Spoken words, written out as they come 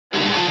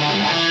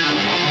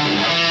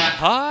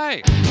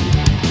Hi.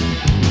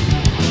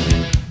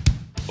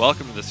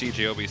 Welcome to the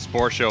CJOB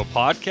Sports Show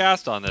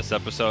podcast. On this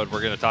episode, we're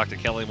going to talk to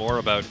Kelly Moore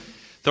about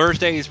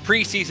Thursday's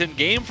preseason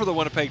game for the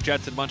Winnipeg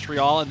Jets in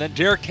Montreal, and then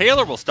Derek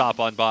Taylor will stop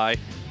on by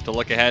to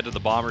look ahead to the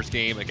Bombers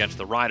game against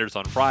the Riders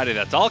on Friday.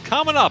 That's all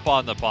coming up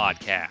on the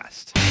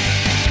podcast.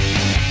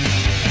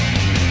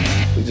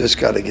 We just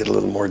got to get a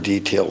little more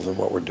details on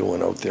what we're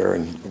doing out there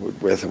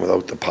and with and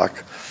without the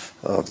puck,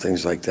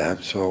 things like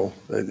that. So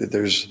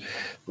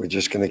we're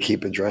just going to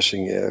keep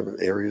addressing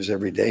areas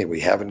every day. We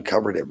haven't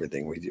covered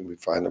everything. We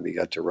finally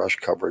got to rush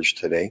coverage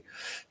today.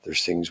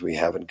 There's things we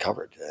haven't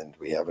covered, and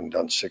we haven't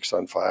done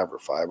 6-on-5 or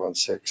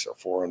 5-on-6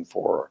 or 4-on-4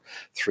 or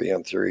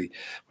 3-on-3.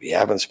 We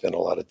haven't spent a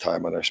lot of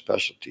time on our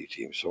specialty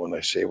team. So when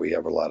I say we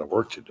have a lot of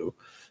work to do,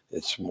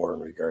 it's more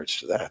in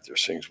regards to that.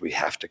 There's things we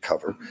have to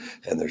cover,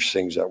 and there's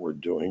things that we're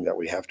doing that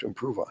we have to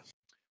improve on.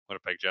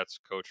 Winnipeg Jets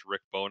coach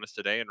Rick Bowness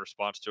today in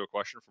response to a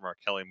question from our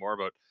Kelly Moore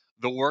about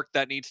the work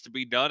that needs to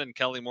be done. And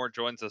Kelly Moore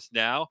joins us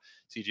now,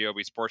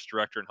 CJOB sports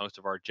director and host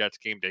of our Jets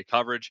game day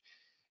coverage.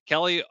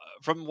 Kelly,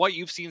 from what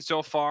you've seen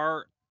so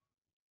far,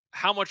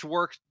 how much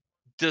work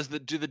do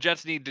the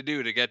Jets need to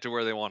do to get to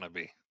where they want to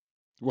be?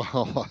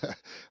 Well,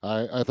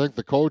 I think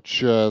the coach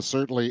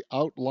certainly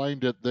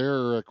outlined it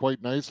there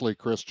quite nicely,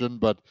 Christian.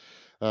 But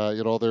I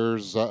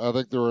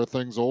think there are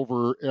things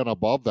over and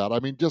above that. I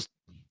mean, just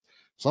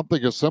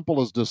something as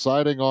simple as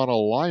deciding on a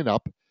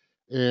lineup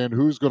and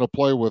who's going to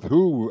play with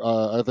who,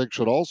 I think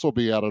should also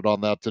be added on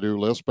that to-do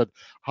list. But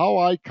how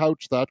I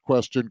couched that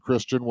question,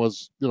 Christian,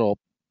 was,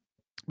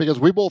 because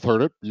we both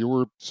heard it. You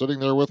were sitting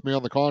there with me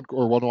on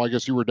I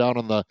guess you were down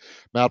in the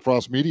Matt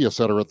Frost Media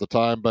Center at the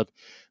time. But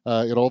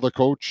the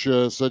coach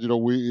said,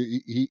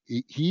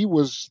 he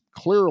was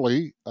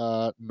clearly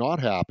not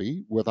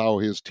happy with how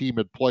his team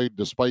had played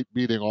despite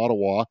beating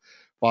Ottawa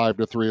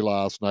 5-3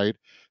 last night.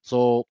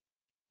 So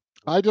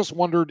I just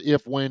wondered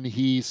if when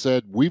he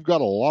said we've got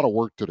a lot of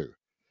work to do,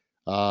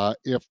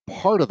 if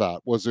part of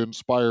that was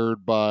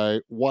inspired by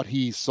what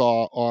he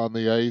saw on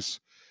the ice,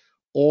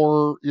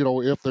 or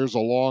if there's a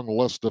long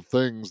list of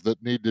things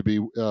that need to be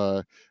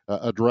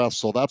addressed.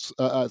 So that's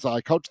as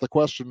I couch the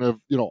question of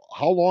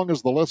how long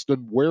is the list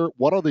and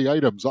what are the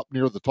items up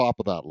near the top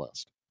of that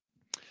list?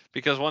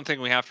 Because one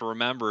thing we have to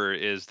remember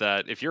is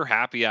that if you're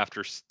happy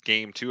after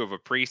game 2 of a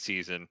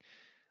preseason,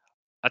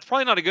 that's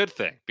probably not a good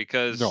thing,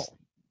 because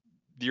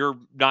you're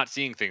not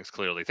seeing things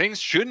clearly. Things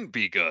shouldn't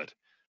be good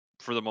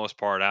for the most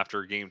part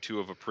after game 2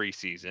 of a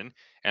preseason.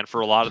 And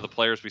for a lot of the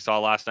players we saw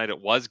last night, it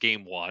was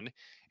game 1,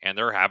 and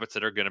there are habits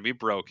that are going to be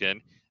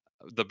broken.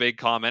 The big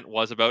comment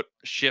was about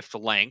shift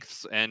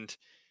lengths, and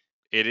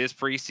it is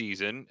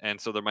preseason, and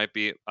so there might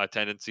be a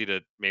tendency to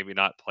maybe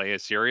not play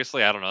as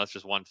seriously. I don't know. That's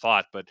just one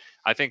thought, but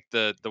I think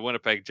the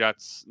Winnipeg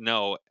Jets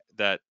know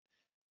that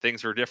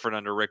things are different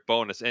under Rick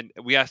Bowness. And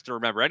we have to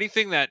remember,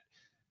 anything that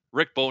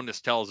Rick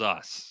Bowness tells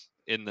us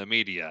in the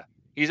media,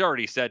 he's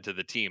already said to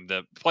the team.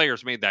 The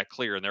players made that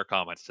clear in their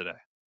comments today.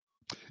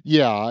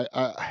 Yeah,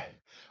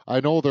 I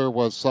know there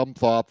was some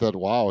thought that,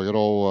 wow,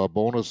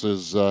 Bowness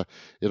is,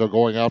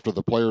 going after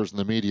the players in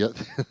the media.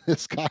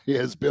 This guy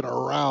has been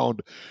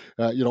around,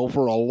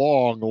 for a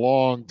long,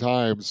 long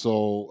time.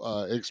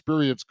 So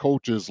experienced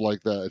coaches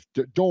like that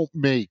don't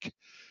make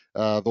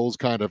those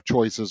kind of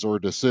choices or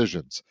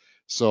decisions.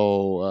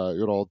 So,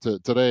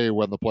 today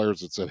when the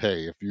players had said,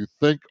 hey, if you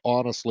think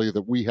honestly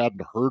that we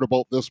hadn't heard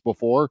about this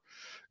before,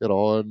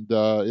 and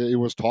it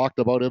was talked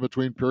about in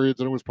between periods,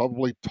 and it was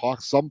probably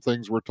some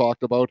things were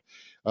talked about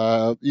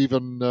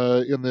even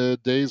in the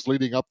days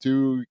leading up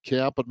to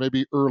camp and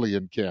maybe early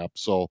in camp.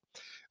 So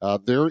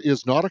there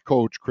is not a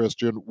coach,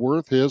 Christian,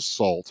 worth his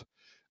salt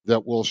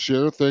that will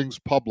share things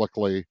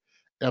publicly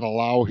and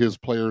allow his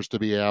players to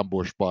be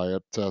ambushed by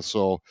it.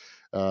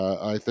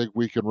 I think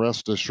we can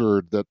rest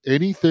assured that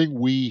anything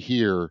we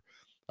hear,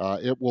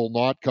 it will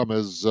not come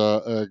as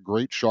a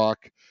great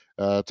shock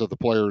to the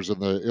players in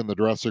the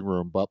dressing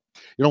room. But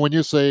when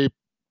you say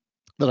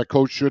that a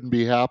coach shouldn't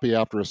be happy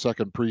after a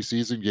second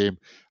preseason game,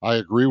 I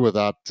agree with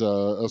that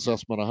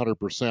assessment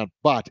 100%.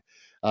 But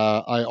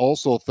I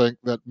also think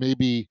that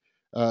maybe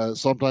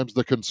sometimes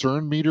the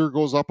concern meter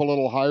goes up a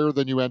little higher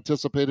than you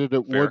anticipated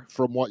it would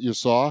from what you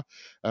saw.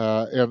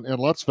 And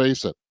let's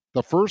face it,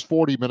 the first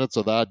 40 minutes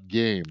of that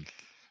game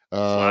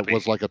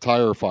was like a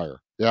tire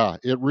fire. Yeah,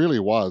 it really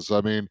was.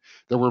 I mean,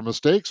 there were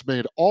mistakes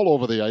made all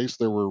over the ice.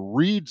 There were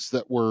reads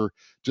that were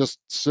just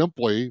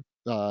simply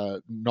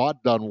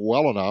not done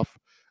well enough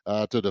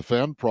to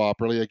defend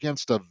properly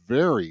against a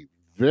very,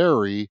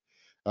 very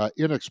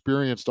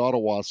inexperienced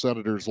Ottawa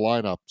Senators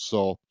lineup.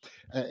 So,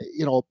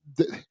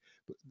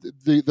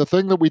 the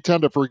thing that we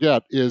tend to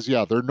forget is,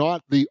 they're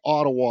not the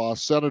Ottawa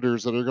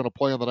Senators that are going to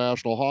play in the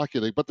National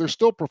Hockey League, but they're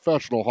still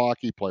professional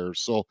hockey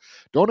players. So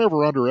don't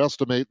ever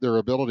underestimate their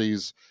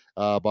abilities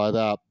by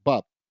that.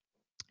 But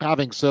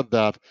having said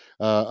that,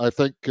 I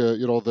think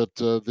that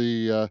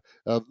the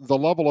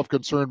level of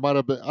concern might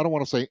have been, I don't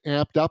want to say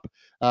amped up,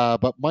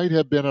 but might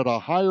have been at a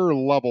higher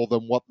level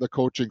than what the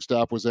coaching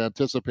staff was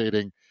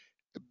anticipating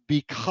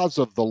because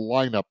of the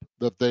lineup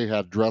that they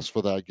had dressed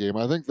for that game.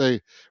 I think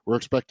they were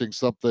expecting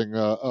something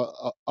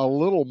a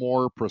little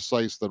more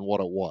precise than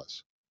what it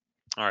was.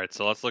 All right,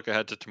 so let's look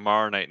ahead to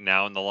tomorrow night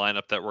now in the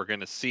lineup that we're going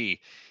to see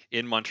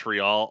in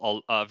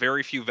Montreal.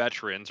 Very few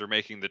veterans are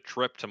making the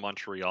trip to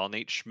Montreal.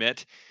 Nate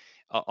Schmidt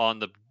on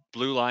the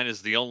blue line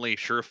is the only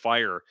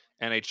surefire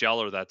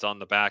NHLer that's on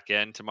the back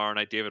end. Tomorrow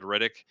night, David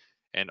Riddick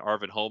and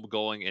Arvin Holm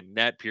going in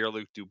net.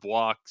 Pierre-Luc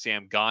Dubois,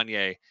 Sam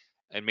Gagner,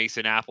 and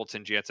Mason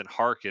Appleton, Jansen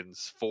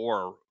Harkins,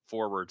 4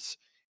 forwards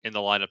in the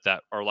lineup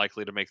that are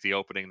likely to make the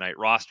opening night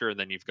roster. And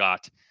then you've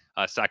got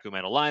Saku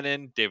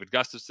Maenalainen, David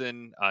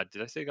Gustafsson.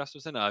 Did I say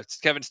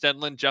Gustafsson? Kevin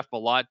Stenlund, Jeff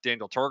Malott,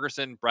 Daniel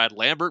Torgerson, Brad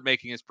Lambert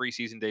making his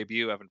preseason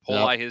debut, Evan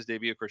Polai his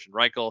debut, Christian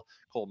Reichel,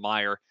 Cole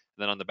Meyer.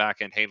 And then on the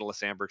back end, Heinola,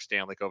 Sandberg,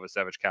 Stanley,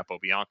 Kovacevic,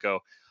 Capobianco.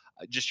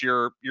 Just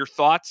your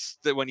thoughts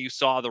that when you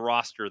saw the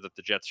roster that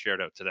the Jets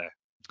shared out today.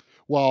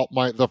 Well,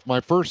 my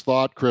first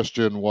thought,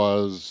 Christian,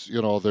 was,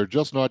 they're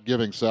just not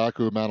giving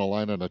Saku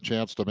Maenalainen a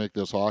chance to make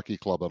this hockey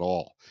club at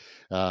all.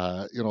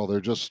 They're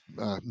just,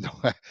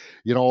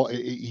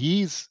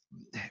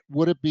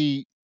 would it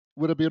be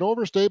an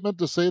overstatement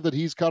to say that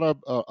he's kind of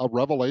a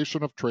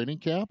revelation of training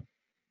camp?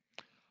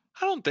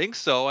 I don't think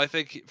so. I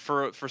think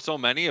for so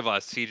many of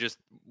us, he just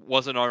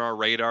wasn't on our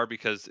radar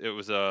because it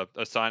was a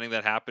signing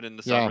that happened in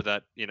the summer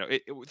that,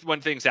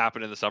 when things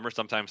happen in the summer,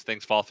 sometimes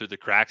things fall through the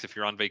cracks. If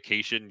you're on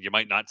vacation, you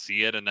might not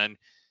see it. And then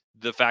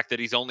the fact that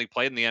he's only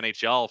played in the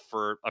NHL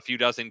for a few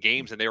dozen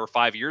games and they were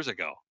 5 years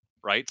ago,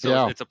 right?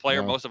 So it's a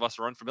player most of us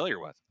are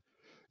unfamiliar with.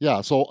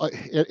 Yeah. So,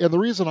 and the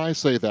reason I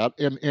say that,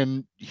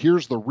 and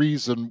here's the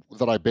reason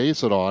that I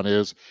base it on,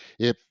 is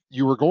if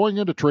you were going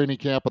into training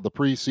camp in the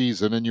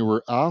preseason and you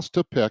were asked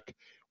to pick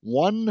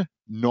one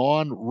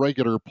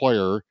non-regular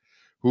player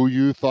who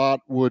you thought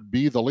would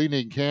be the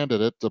leading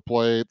candidate to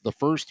play the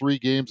first 3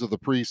 games of the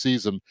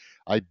preseason,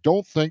 I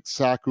don't think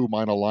Saku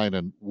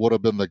Maenalainen would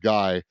have been the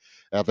guy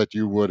that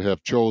you would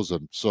have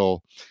chosen.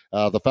 So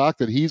the fact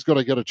that he's going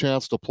to get a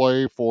chance to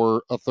play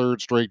for a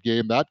 3rd straight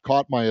game, that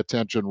caught my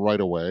attention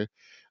right away.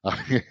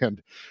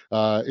 And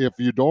if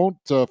you don't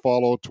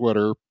follow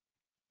Twitter,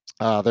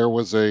 there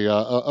was a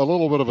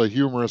little bit of a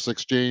humorous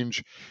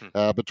exchange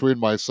between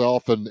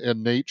myself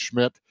and Nate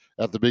Schmidt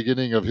at the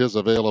beginning of his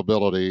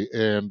availability,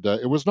 and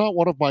it was not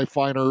one of my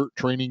finer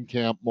training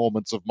camp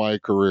moments of my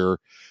career,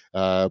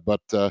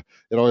 but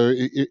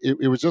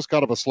it was just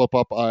kind of a slip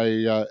up.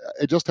 I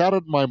just had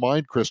it in my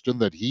mind, Christian,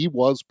 that he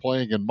was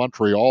playing in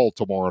Montreal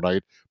tomorrow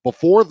night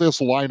before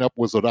this lineup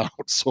was announced.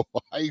 So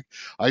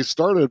I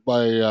started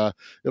by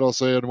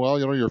saying, well,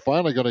 you're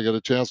finally going to get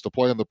a chance to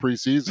play in the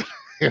preseason.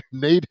 And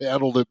Nate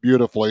handled it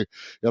beautifully,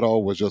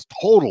 was just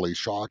totally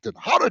shocked. And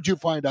how did you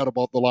find out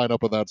about the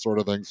lineup and that sort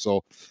of thing?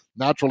 So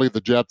naturally, the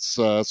Jets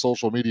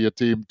social media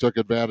team took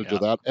advantage of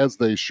that, as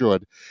they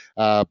should.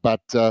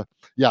 So,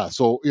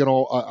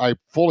 I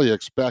fully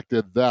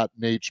expected that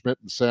Nate Schmidt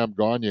and Sam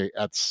Gagner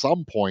at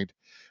some point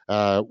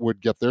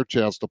would get their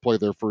chance to play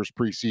their first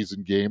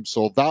preseason game.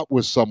 So that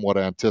was somewhat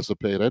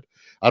anticipated.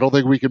 I don't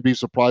think we can be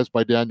surprised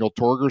by Daniel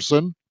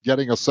Torgerson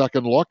getting a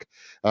second look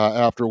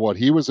after what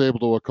he was able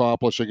to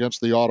accomplish against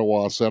the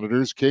Ottawa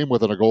Senators. Came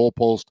within a goal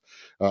post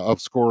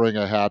of scoring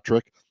a hat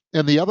trick.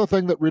 And the other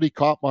thing that really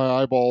caught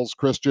my eyeballs,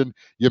 Christian,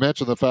 you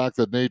mentioned the fact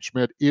that Nate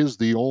Schmidt is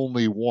the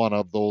only one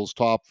of those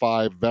top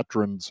 5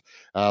 veterans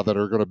that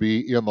are going to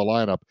be in the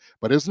lineup.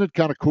 But isn't it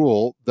kind of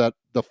cool that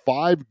the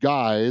 5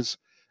 guys,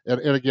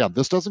 and again,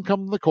 this doesn't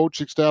come from the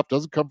coaching staff,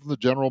 doesn't come from the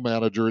general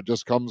manager, it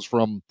just comes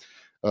from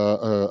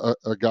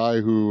a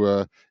guy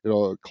who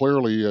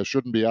clearly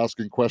shouldn't be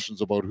asking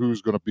questions about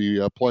who's going to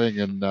be playing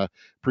in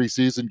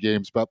preseason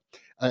games. But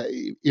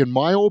in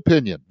my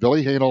opinion, Ville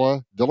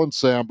Heinola, Dylan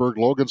Sandberg,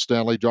 Logan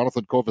Stanley,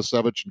 Jonathan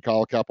Kovacevic, and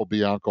Kyle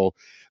Capobianco,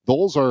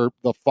 those are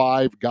the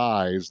 5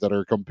 guys that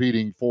are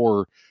competing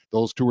for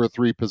those 2 or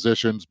 3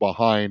 positions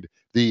behind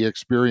the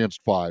experienced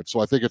 5. So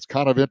I think it's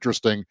kind of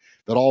interesting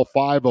that all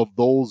 5 of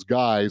those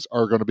guys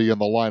are going to be in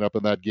the lineup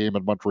in that game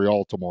in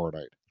Montreal tomorrow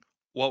night.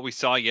 What we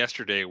saw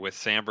yesterday with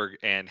Sandberg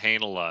and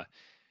Heinola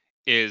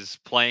is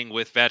playing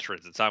with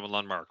veterans, and Simon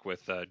Lundmark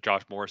with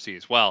Josh Morrissey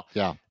as well.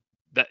 Yeah.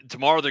 That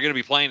tomorrow they're going to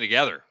be playing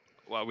together.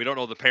 Well, we don't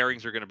know the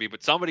pairings are going to be,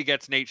 but somebody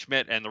gets Nate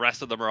Schmidt, and the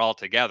rest of them are all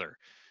together.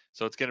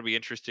 So it's going to be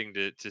interesting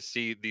to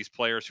see these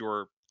players who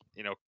are,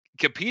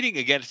 competing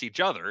against each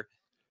other,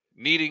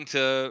 needing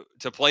to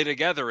play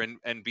together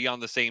and be on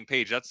the same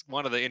page. That's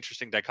one of the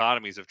interesting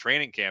dichotomies of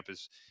training camp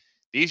is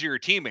these are your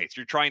teammates.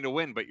 You're trying to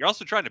win, but you're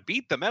also trying to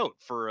beat them out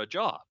for a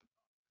job.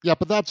 Yeah,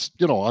 but that's,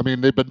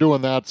 they've been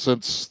doing that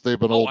since they've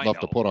been old enough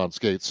to put on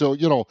skates. So,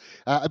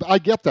 I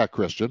get that,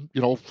 Christian,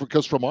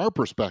 because from our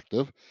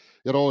perspective,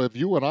 if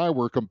you and I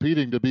were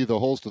competing to be the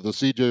host of the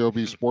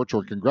CJOB Sports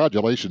Show,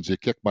 congratulations, you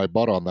kicked my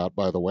butt on that,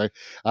 by the way.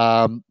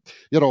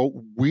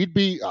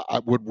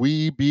 Would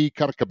we be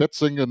kind of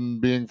kibitzing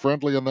and being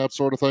friendly and that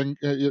sort of thing?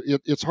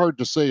 It's hard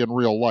to say in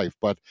real life,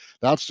 but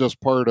that's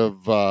just part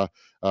of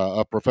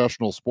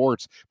professional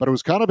sports. But it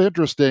was kind of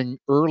interesting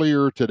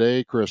earlier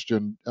today,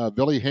 Christian.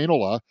 Ville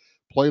Heinola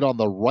played on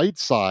the right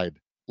side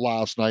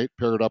last night,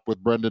 paired up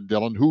with Brendan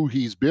Dillon, who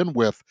he's been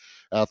with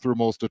through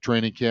most of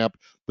training camp.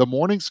 The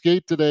morning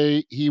skate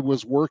today, he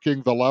was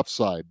working the left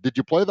side. Did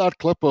you play that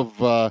clip of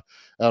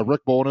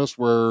Rick Bowness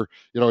where,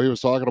 he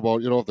was talking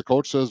about, if the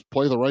coach says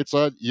play the right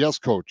side, yes,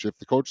 coach. If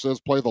the coach says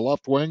play the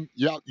left wing,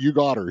 yeah, you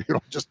got her.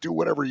 Just do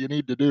whatever you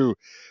need to do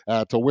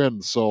to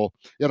win. So,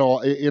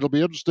 it'll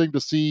be interesting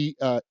to see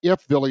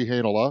if Ville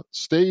Heinola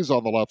stays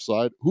on the left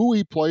side, who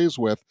he plays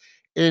with,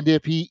 and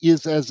if he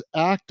is as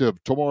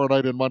active tomorrow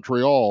night in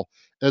Montreal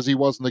as he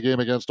was in the game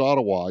against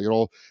Ottawa.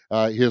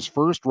 His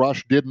first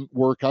rush didn't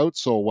work out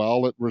so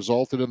well. It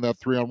resulted in that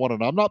 3-on-1,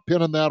 and I'm not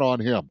pinning that on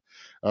him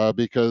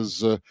because,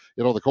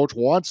 the coach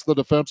wants the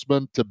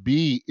defenseman to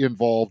be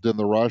involved in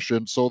the rush,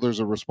 and so there's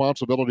a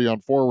responsibility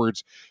on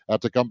forwards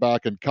to come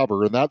back and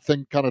cover, and that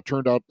thing kind of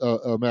turned out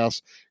a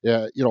mess.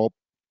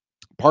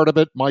 Part of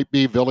it might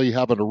be Ville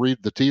having to read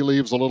the tea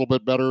leaves a little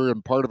bit better,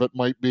 and part of it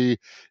might be,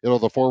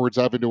 the forwards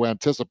having to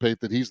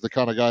anticipate that he's the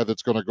kind of guy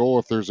that's going to go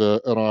if there's an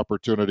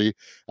opportunity.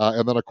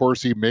 And then, of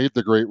course, he made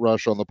the great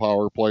rush on the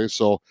power play.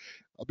 So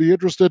I'll be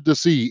interested to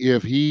see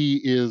if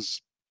he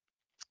is,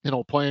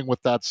 playing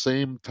with that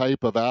same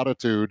type of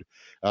attitude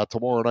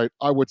tomorrow night.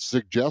 I would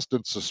suggest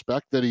and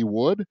suspect that he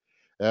would,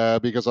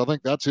 because I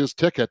think that's his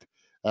ticket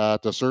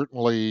to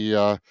certainly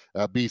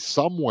be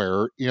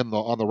somewhere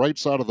on the right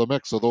side of the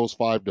mix of those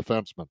 5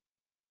 defensemen.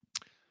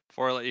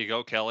 Before I let you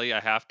go, Kelly, I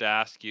have to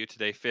ask you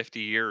today, 50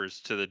 years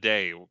to the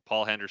day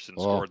Paul Henderson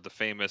scored the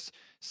famous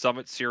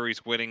Summit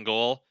Series winning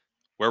goal.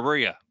 Where were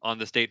you on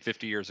this date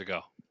 50 years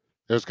ago?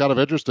 It was kind of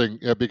interesting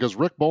because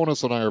Rick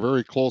Bowness and I are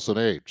very close in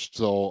age.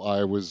 So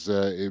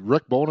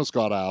Rick Bowness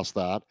got asked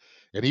that,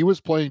 and he was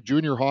playing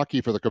junior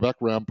hockey for the Quebec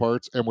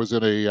Ramparts and was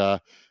in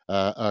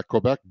a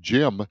Quebec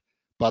gym,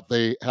 but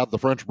they had the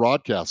French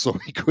broadcast, so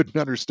he couldn't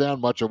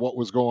understand much of what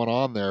was going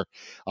on there.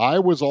 I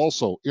was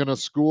also in a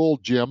school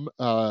gym.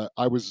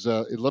 I was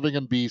living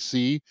in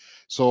BC,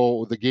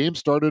 so the game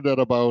started at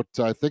about,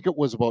 I think it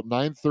was about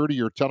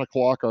 9:30 or 10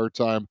 o'clock our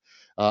time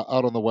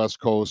out on the West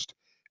Coast.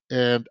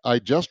 And I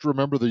just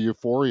remember the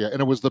euphoria. And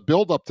it was the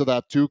build up to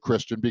that too,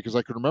 Christian, because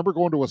I can remember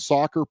going to a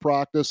soccer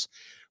practice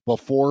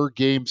before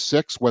Game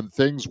 6 when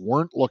things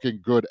weren't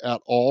looking good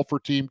at all for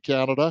Team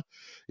Canada,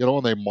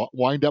 and they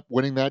wind up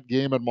winning that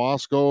game in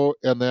Moscow.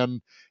 And then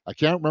I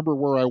can't remember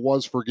where I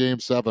was for Game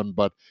 7,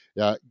 but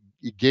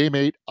Game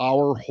 8,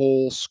 our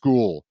whole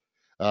school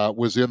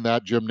was in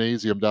that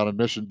gymnasium down in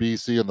Mission,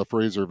 BC in the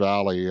Fraser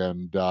Valley.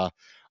 And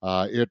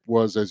it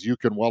was, as you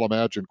can well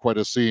imagine, quite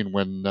a scene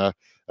when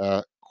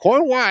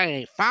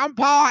Cornway found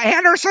Paul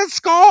Henderson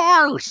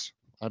scores.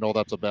 I know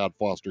that's a bad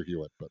Foster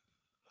Hewitt, but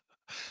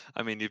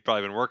I mean, you've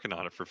probably been working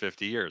on it for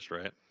 50 years,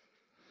 right?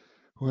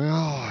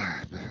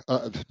 Well,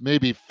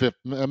 maybe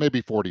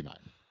 49.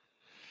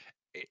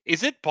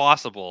 Is it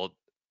possible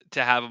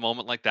to have a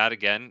moment like that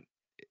again?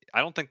 I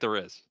don't think there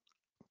is.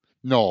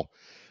 No,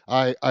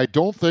 I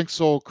don't think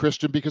so,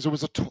 Christian, because it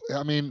was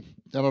I mean,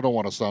 and I don't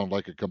want to sound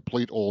like a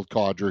complete old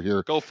codger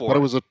here. Go for it.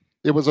 But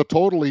it was a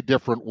totally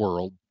different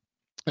world.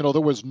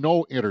 There was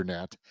no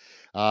internet.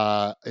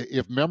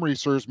 If memory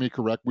serves me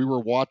correct, we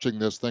were watching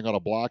this thing on a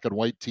black and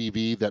white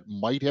TV that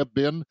might have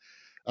been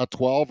a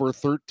 12 or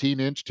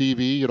 13-inch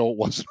TV. It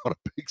wasn't on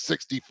a big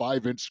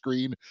 65-inch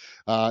screen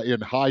in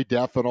high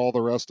def and all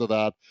the rest of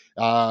that.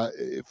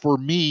 For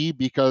me,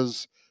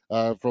 because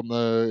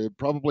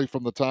probably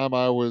from the time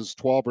I was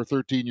 12 or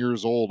 13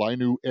 years old, I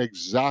knew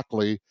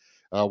exactly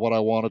what I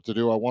wanted to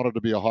do. I wanted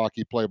to be a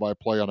hockey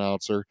play-by-play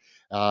announcer.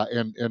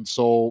 And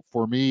so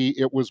for me,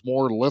 it was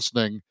more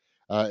listening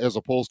as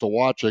opposed to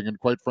watching. And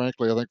quite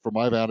frankly, I think from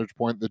my vantage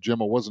point in the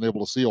gym, I wasn't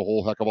able to see a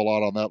whole heck of a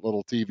lot on that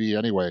little TV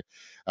anyway.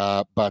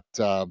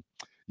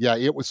 Yeah,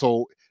 it was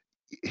so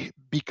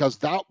because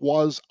that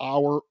was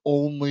our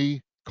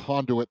only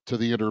conduit to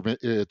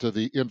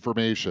the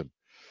information.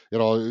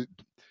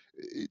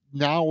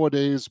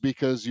 Nowadays,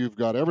 because you've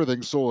got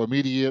everything so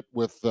immediate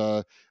with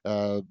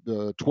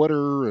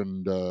Twitter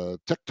and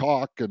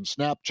TikTok and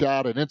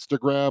Snapchat and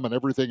Instagram and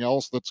everything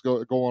else that's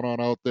going on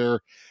out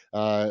there,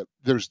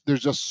 there's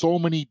just so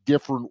many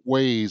different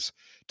ways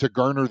to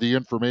garner the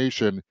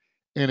information,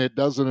 and it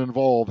doesn't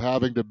involve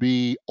having to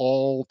be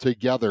all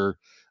together,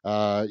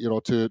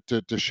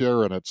 to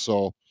share in it.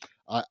 So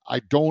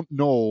I don't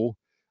know.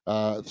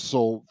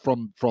 So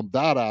from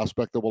that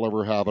aspect that we'll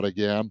ever have it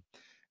again.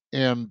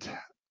 And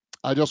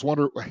I just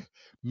wonder,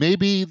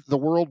 maybe the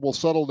world will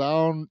settle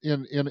down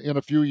in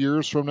a few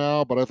years from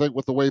now, but I think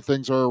with the way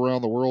things are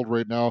around the world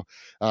right now,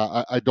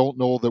 I don't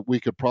know that we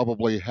could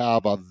probably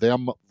have a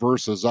them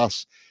versus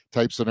us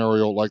type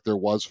scenario like there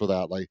was for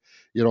that. Like,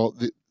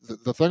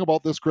 the thing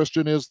about this,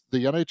 Christian, is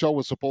the NHL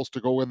was supposed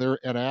to go in there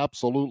and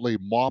absolutely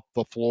mop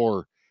the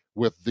floor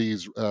with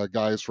these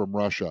guys from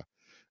Russia.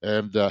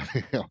 And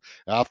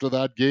after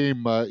that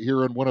game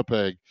here in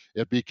Winnipeg,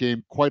 it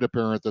became quite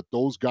apparent that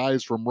those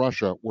guys from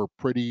Russia were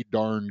pretty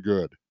darn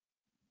good.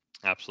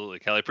 Absolutely,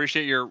 Kelly.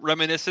 Appreciate your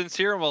reminiscence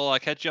here. We'll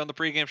catch you on the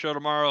pregame show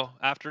tomorrow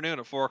afternoon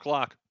at 4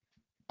 o'clock.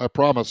 I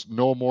promise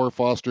no more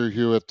Foster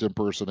Hewitt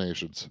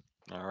impersonations.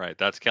 All right.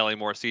 That's Kelly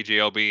Moore,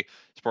 CJOB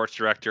Sports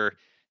Director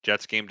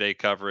Jets game day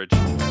coverage.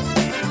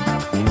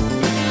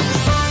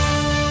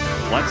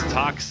 Let's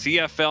talk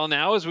CFL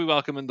now as we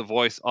welcome in the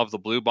voice of the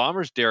Blue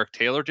Bombers, Derek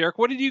Taylor. Derek,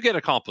 what did you get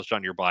accomplished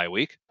on your bye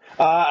week?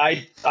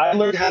 I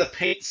learned how to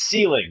paint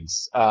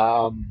ceilings.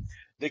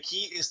 The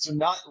key is to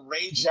not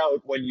rage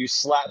out when you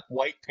slap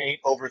white paint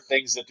over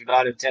things that do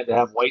not intend to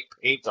have white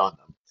paint on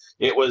them.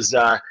 It was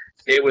a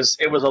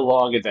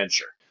long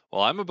adventure.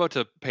 Well, I'm about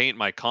to paint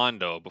my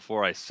condo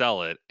before I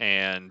sell it,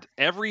 and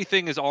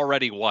everything is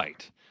already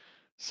white.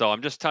 So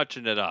I'm just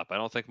touching it up. I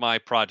don't think my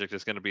project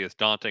is going to be as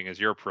daunting as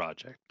your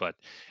project. But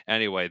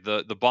anyway,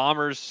 the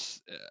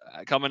Bombers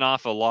coming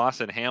off a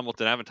loss in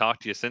Hamilton. I haven't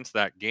talked to you since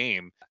that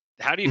game.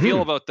 How do you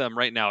feel about them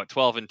right now at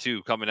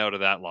 12-2 coming out of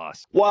that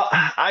loss? Well,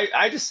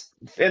 I just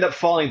end up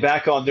falling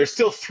back on they're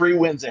still 3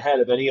 wins ahead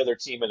of any other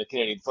team in the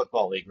Canadian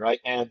Football League, right?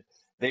 And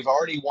they've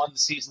already won the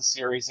season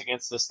series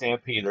against the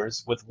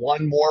Stampeders. With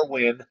one more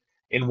win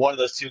in one of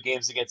those 2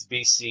 games against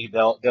BC,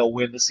 they'll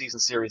win the season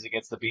series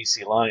against the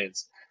BC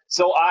Lions.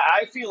 So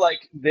I feel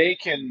like they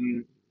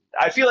can.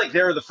 I feel like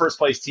they're the first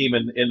place team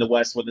in the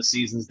West when the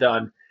season's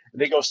done.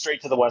 They go straight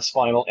to the West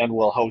Final and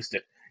will host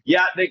it.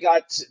 Yeah, they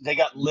got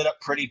lit up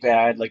pretty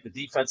bad. Like the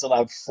defense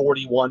allowed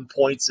 41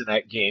 points in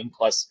that game,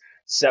 plus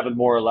 7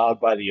 more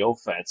allowed by the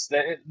offense.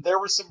 There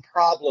were some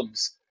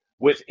problems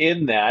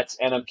within that,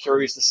 and I'm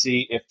curious to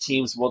see if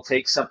teams will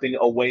take something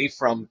away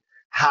from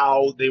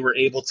how they were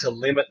able to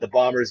limit the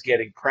Bombers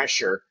getting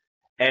pressure.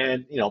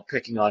 And,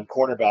 picking on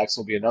cornerbacks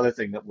will be another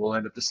thing that we'll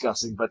end up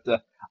discussing. But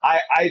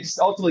I just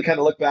ultimately kind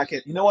of look back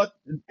at, what?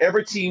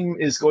 Every team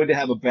is going to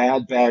have a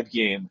bad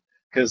game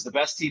because the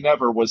best team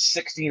ever was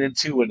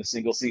 16-2 in a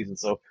single season.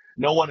 So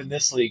no one in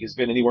this league has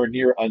been anywhere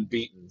near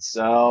unbeaten.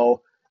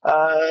 So,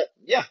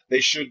 they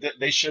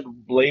should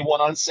lay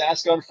one on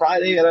Sask on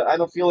Friday. And I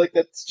don't feel like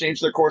that's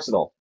changed their course at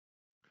all.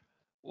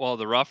 Well,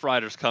 the Rough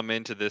Riders come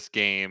into this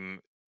game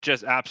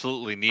just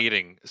absolutely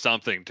needing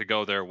something to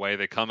go their way.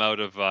 They come out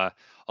of a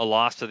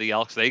loss to the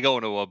Elks. They go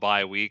into a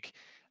bye week.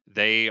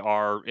 They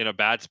are in a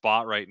bad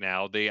spot right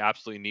now. They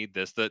absolutely need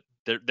this.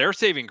 Their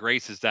saving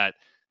grace is that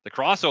the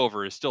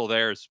crossover is still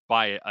theirs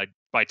by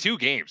 2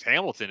 games.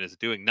 Hamilton is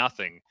doing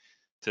nothing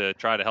to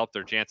try to help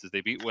their chances.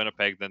 They beat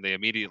Winnipeg, then they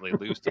immediately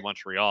lose to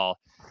Montreal.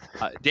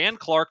 Dan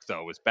Clark,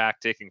 though, is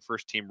back taking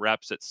first-team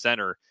reps at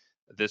center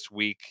this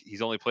week.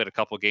 He's only played a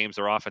couple games.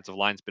 Their offensive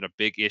line's been a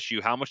big issue.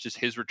 How much does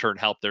his return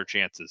help their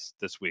chances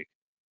this week?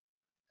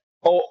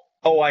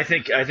 I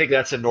think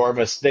that's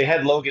enormous. They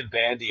had Logan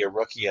Bandy, a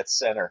rookie, at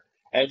center,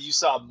 and you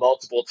saw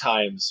multiple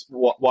times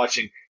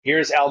watching.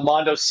 Here's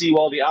Almondo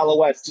Sewell, the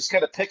Alouettes, just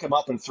kind of pick him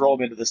up and throw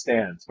him into the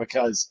stands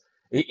because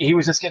he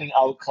was just getting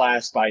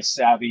outclassed by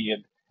savvy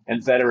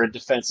and veteran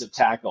defensive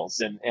tackles,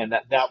 and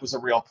that was a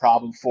real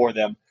problem for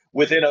them.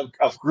 Within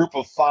a group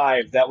of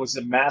 5, that was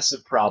a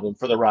massive problem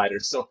for the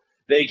Riders. So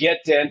they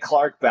get Dan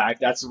Clark back.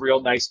 That's a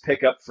real nice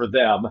pickup for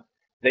them.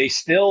 They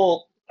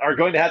still are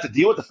going to have to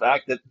deal with the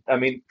fact that,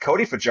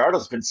 Cody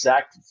Fajardo's been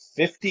sacked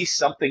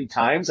 50-something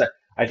times.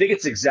 I think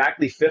it's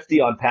exactly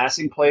 50 on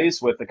passing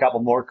plays with a couple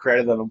more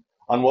credit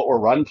on what were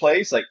run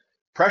plays. Like,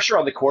 pressure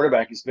on the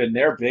quarterback has been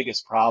their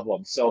biggest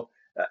problem. So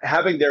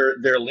having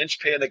their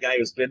linchpin, the guy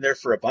who's been there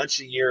for a bunch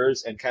of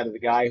years and kind of the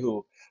guy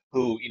who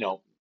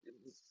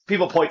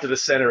people point to the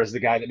center as the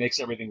guy that makes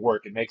everything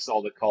work and makes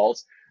all the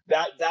calls.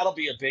 That'll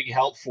be a big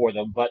help for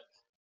them. But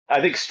I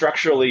think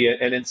structurally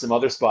and in some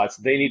other spots,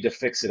 they need to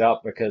fix it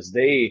up because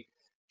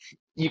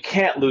you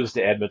can't lose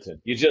to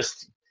Edmonton.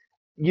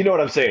 You know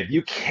what I'm saying?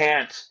 You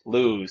can't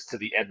lose to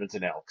the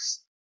Edmonton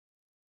Elks.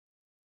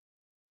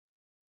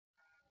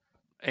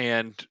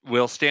 And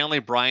will Stanley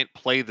Bryant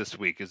play this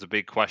week is a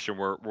big question.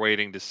 We're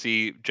waiting to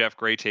see. Jeff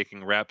Gray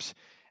taking reps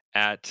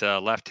at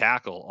left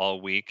tackle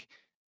all week.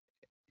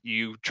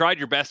 You tried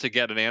your best to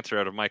get an answer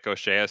out of Mike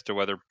O'Shea as to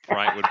whether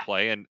Bryant would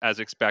play, and as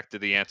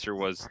expected, the answer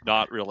was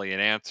not really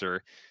an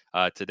answer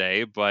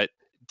today. But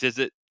does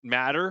it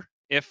matter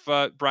if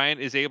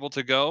Bryant is able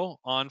to go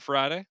on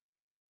Friday?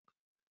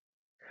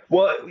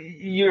 Well,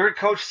 you heard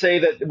Coach say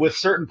that with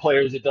certain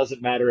players, it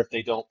doesn't matter if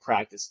they don't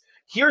practice.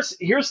 Here's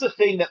the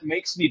thing that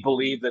makes me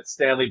believe that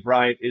Stanley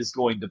Bryant is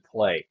going to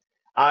play.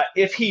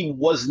 If he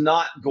was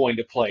not going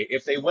to play,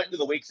 if they went into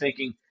the week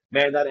thinking,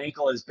 man, that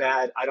ankle is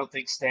bad, I don't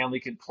think Stanley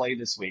can play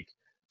this week.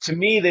 To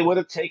me, they would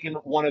have taken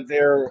one of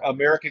their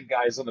American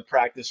guys on the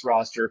practice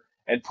roster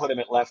and put him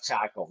at left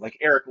tackle. Like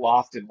Eric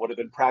Lofton would have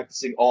been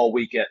practicing all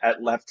week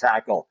at left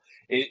tackle.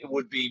 It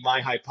would be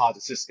my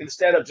hypothesis.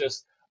 Instead of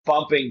just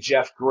bumping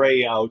Jeff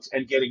Gray out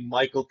and getting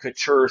Michael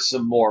Couture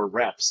some more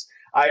reps.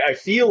 I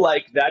feel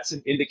like that's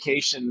an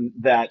indication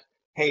that,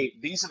 hey,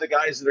 these are the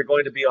guys that are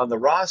going to be on the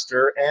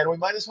roster, and we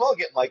might as well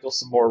get Michael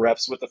some more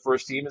reps with the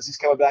first team as he's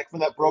coming back from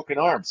that broken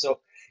arm. So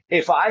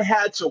if I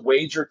had to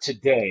wager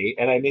today,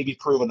 and I may be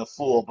proven a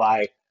fool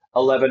by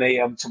 11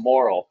 a.m.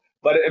 tomorrow,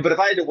 but if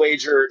I had to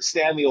wager,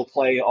 Stanley will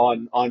play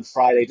on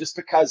Friday just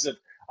because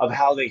of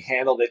how they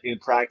handled it in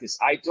practice.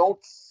 I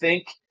don't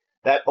think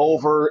that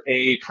over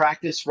a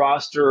practice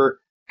roster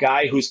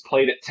guy who's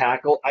played at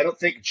tackle, I don't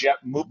think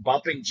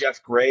bumping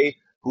Jeff Gray,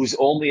 who's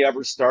only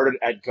ever started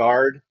at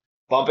guard,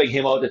 bumping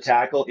him out to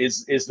tackle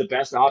is the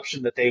best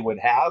option that they would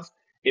have.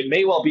 It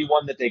may well be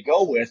one that they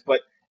go with,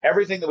 but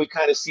everything that we've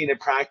kind of seen in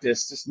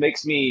practice just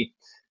makes me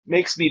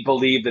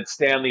believe that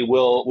Stanley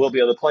will be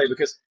able to play,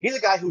 because he's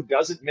a guy who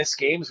doesn't miss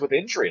games with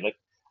injury. Like,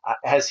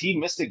 has he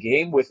missed a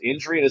game with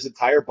injury in his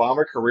entire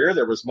Bomber career?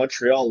 There was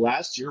Montreal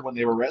last year when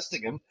they were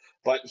resting him,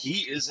 but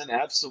he is an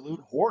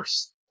absolute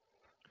horse.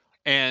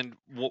 And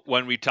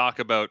when we talk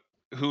about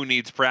who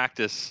needs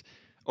practice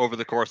over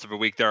the course of a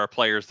week, there are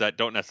players that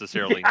don't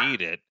necessarily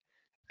need it.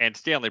 And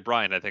Stanley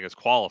Bryant, I think, is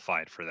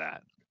qualified for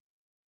that.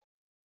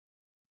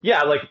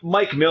 Yeah, like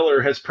Mike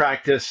Miller has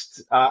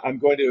practiced, I'm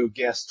going to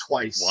guess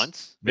twice.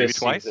 Once? Maybe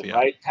twice? Season, yeah.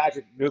 Right?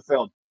 Patrick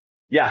Neufeld.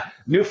 Yeah,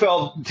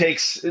 Neufeld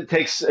takes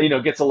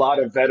gets a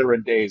lot of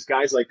veteran days.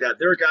 Guys like that.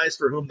 There are guys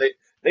for whom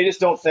they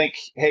just don't think,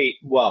 hey,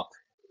 well,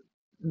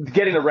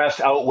 getting the rest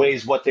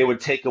outweighs what they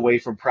would take away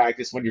from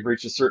practice when you've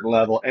reached a certain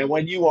level. And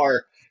when you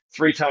are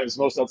 3 times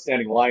most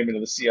outstanding lineman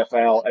in the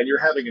CFL and you're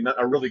having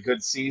a really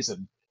good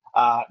season,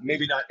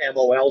 maybe not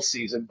MOL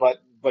season,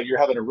 but you're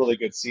having a really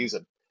good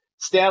season,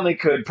 Stanley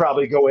could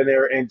probably go in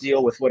there and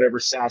deal with whatever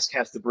Sask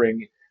has to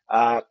bring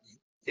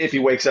if he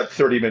wakes up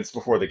 30 minutes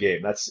before the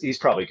game. He's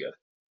probably good.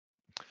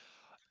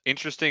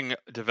 Interesting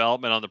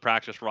development on the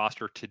practice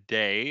roster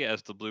today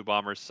as the Blue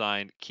Bombers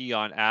signed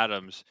Keon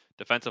Adams,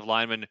 defensive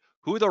lineman,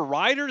 who the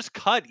Riders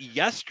cut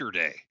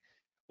yesterday.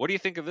 What do you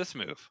think of this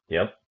move?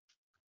 Yep.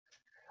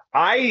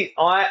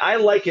 I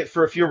like it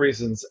for a few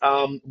reasons.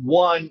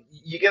 One,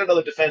 you get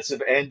another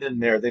defensive end in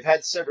there. They've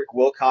had Cedric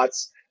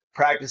Wilcots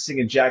practicing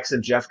in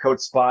Jackson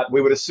Jeffcoat's spot.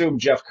 We would assume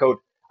Jeffcoat,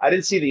 I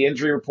didn't see the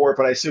injury report,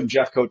 but I assume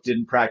Jeffcoat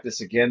didn't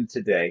practice again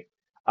today.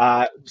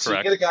 So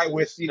you get a guy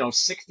with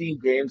 16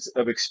 games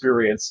of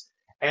experience,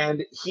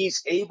 and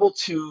he's able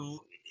to.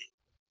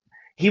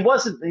 He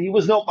was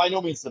by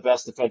no means the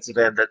best defensive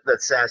end that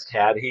Sask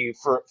had. He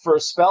for a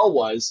spell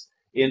was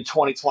in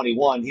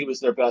 2021. He was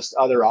their best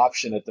other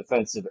option at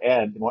defensive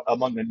end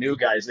among the new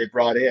guys they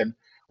brought in,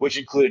 which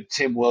included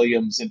Tim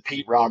Williams and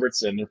Pete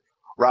Robertson.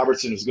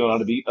 Robertson was going on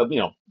to be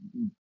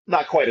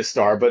not quite a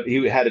star, but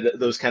he had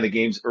those kind of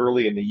games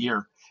early in the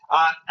year.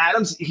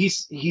 Adams,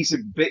 he's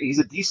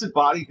a decent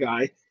body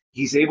guy.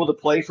 He's able to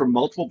play from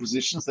multiple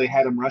positions. They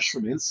had him rush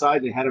from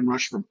inside. They had him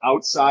rush from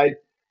outside.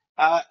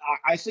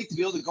 I think to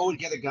be able to go and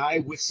get a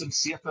guy with some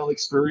CFL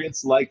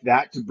experience like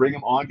that to bring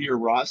him onto your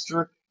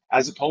roster,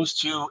 as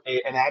opposed to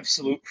an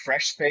absolute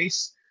fresh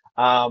face.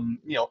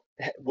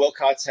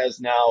 Wilcots has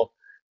now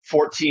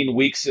 14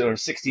 weeks or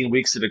 16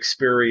 weeks of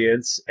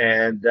experience,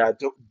 and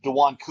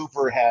DeJuan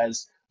Cooper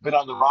has been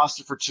on the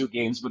roster for 2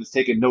 games, but has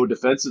taken no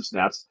defensive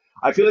snaps.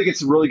 I feel like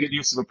it's a really good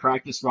use of a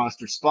practice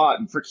roster spot.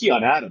 And for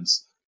Keon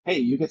Adams, hey,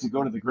 you get to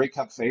go to the Grey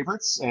Cup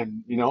favorites,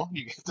 and you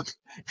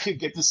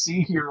get to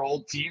see your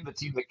old team, the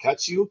team that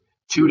cuts you,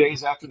 2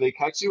 days after they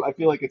cut you. I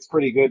feel like it's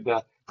pretty good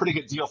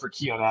deal for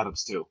Keon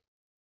Adams too.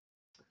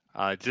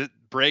 Just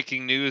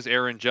breaking news: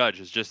 Aaron Judge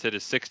has just hit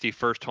his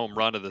 61st home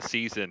run of the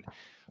season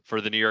for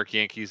the New York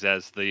Yankees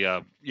as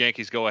the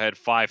Yankees go ahead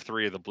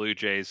 5-3 of the Blue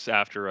Jays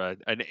after a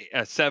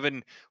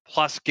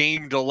 7+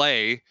 game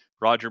delay.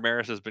 Roger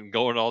Maris has been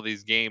going all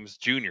these games,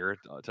 Junior,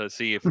 to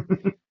see if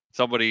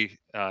somebody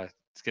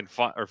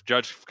if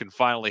Judge can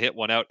finally hit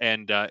one out.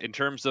 And in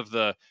terms of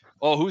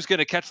who's going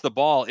to catch the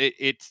ball,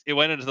 it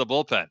went into the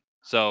bullpen,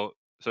 so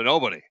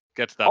nobody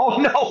gets that. Oh ball.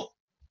 No!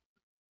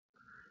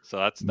 So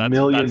that's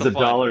millions of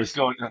dollars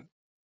going on.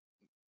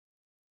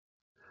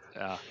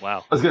 Yeah,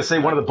 wow. I was going to say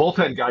one of the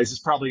bullpen guys is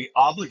probably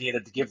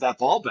obligated to give that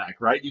ball back,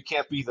 right? You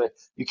can't be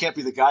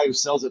the guy who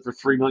sells it for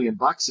 $3 million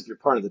if you're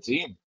part of the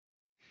team.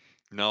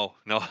 No,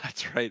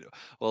 that's right.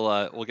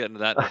 We'll get into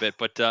that in a bit.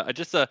 But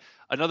just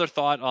another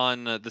thought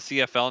on the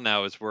CFL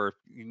now as we're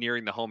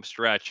nearing the home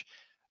stretch.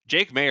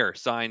 Jake Maier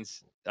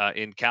signs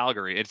in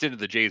Calgary. It's into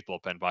the Jays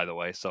bullpen, by the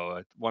way.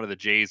 So one of the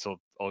Jays will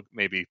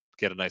maybe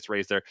get a nice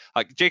raise there.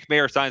 Jake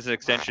Maier signs an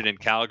extension in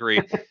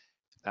Calgary.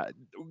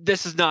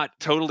 This is not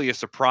totally a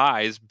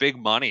surprise. Big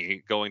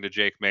money going to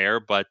Jake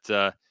Maier,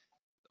 but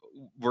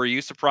were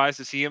you surprised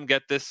to see him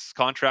get this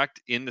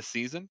contract in the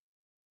season?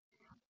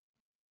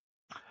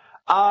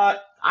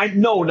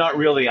 No, not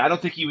really. I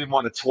don't think you would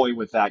want to toy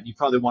with that. You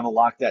probably want to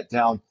lock that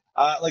down,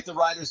 like the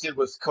Riders did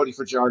with Cody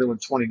Fajardo in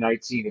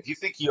 2019. If you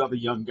think you have a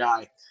young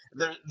guy,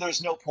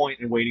 there's no point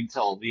in waiting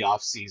till the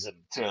off season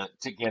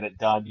to get it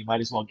done. You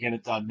might as well get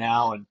it done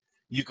now, and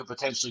you could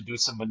potentially do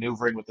some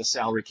maneuvering with the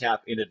salary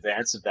cap in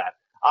advance of that.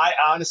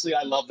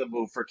 I love the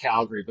move for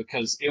Calgary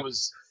because it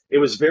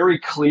was very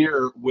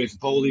clear with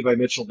Bo Levi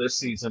Mitchell this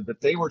season that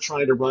they were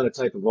trying to run a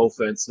type of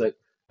offense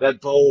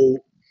that Bo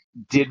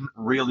didn't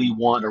really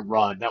want to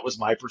run. That was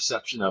my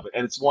perception of it.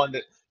 And it's one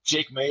that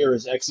Jake Maier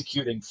is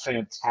executing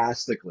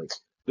fantastically.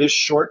 This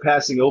short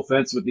passing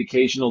offense with the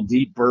occasional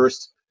deep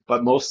burst,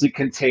 but mostly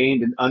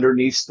contained and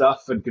underneath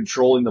stuff and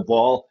controlling the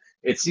ball.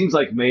 It seems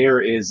like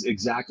Maier is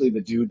exactly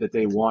the dude that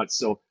they want.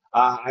 So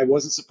I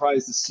wasn't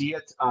surprised to see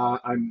it.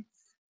 I'm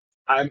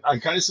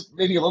kind of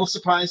maybe a little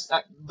surprised,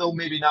 though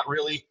maybe not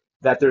really,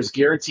 that there's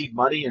guaranteed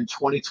money in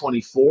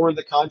 2024 in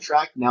the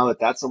contract now that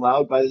that's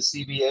allowed by the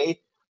CBA.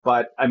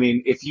 But I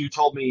mean, if you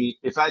told me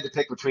if I had to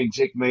pick between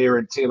Jake Maier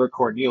and Taylor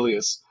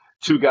Cornelius,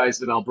 two guys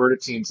that Alberta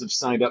teams have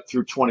signed up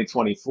through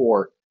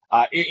 2024,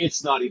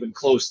 it's not even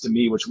close to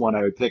me which one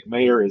I would pick.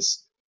 Maier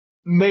is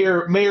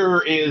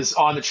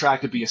on the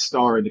track to be a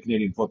star in the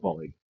Canadian Football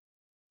League.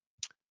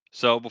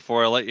 So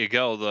before I let you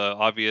go, the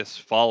obvious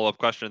follow-up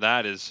question to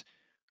that is,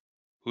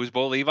 who's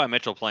Bo Levi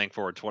Mitchell playing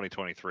for in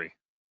 2023?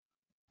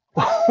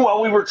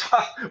 Well,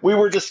 we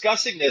were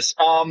discussing this.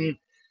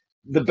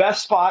 The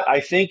best spot, I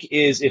think,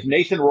 is if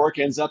Nathan Rourke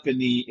ends up in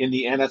the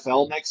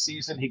NFL next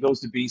season, he goes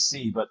to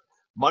BC. But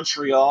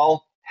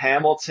Montreal,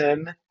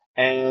 Hamilton,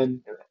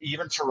 and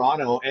even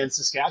Toronto and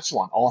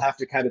Saskatchewan all have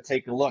to kind of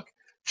take a look.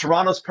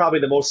 Toronto's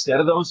probably the most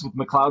stead of those with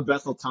McLeod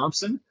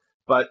Bethel-Thompson.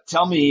 But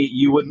tell me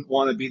you wouldn't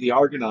want to be the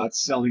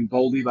Argonauts selling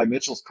Bo Levi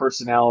Mitchell's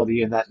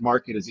personality in that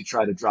market as you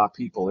try to draw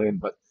people in.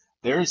 But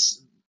there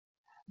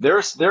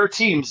are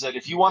teams that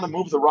if you want to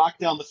move the rock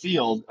down the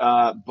field,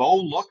 Bo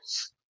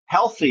looked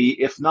healthy,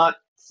 if not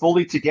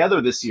fully together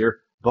this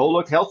year. Bo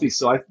looked healthy,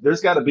 so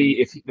there's got to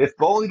be, if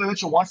Bo Levi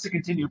Mitchell wants to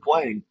continue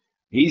playing,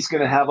 he's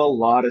going to have a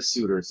lot of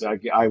suitors,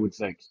 I would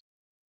think.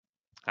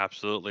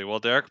 Absolutely. Well,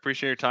 Derek,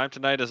 appreciate your time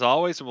tonight as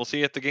always, and we'll see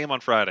you at the game on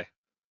Friday.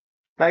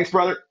 Thanks,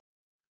 brother.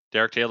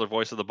 Derek Taylor,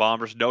 voice of the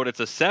Bombers. Note it's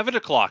a 7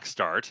 o'clock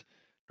start.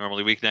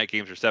 Normally weeknight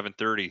games are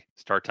 7:30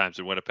 start times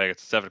in Winnipeg.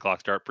 It's a 7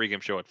 o'clock start.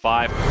 Pregame show at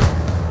 5.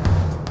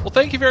 Well,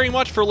 thank you very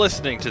much for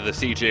listening to the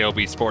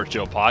CJOB Sports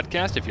Show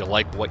podcast. If you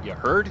like what you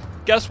heard,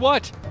 guess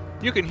what?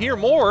 You can hear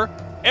more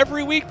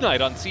every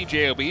weeknight on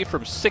CJOB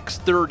from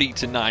 6:30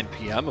 to 9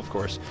 p.m. Of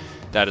course,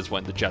 that is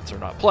when the Jets are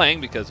not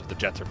playing, because if the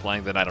Jets are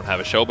playing, then I don't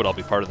have a show, but I'll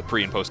be part of the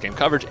pre- and post-game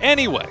coverage.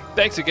 Anyway,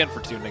 thanks again for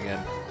tuning in.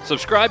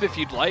 Subscribe if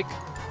you'd like.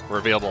 We're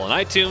available on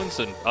iTunes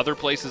and other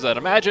places, I'd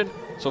imagine.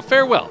 So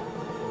farewell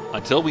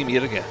until we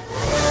meet again.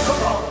 So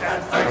long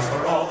and thanks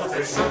for all the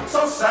fish.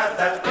 So sad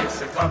that it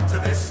should come to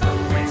this.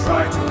 We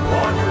try to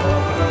warn you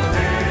all, but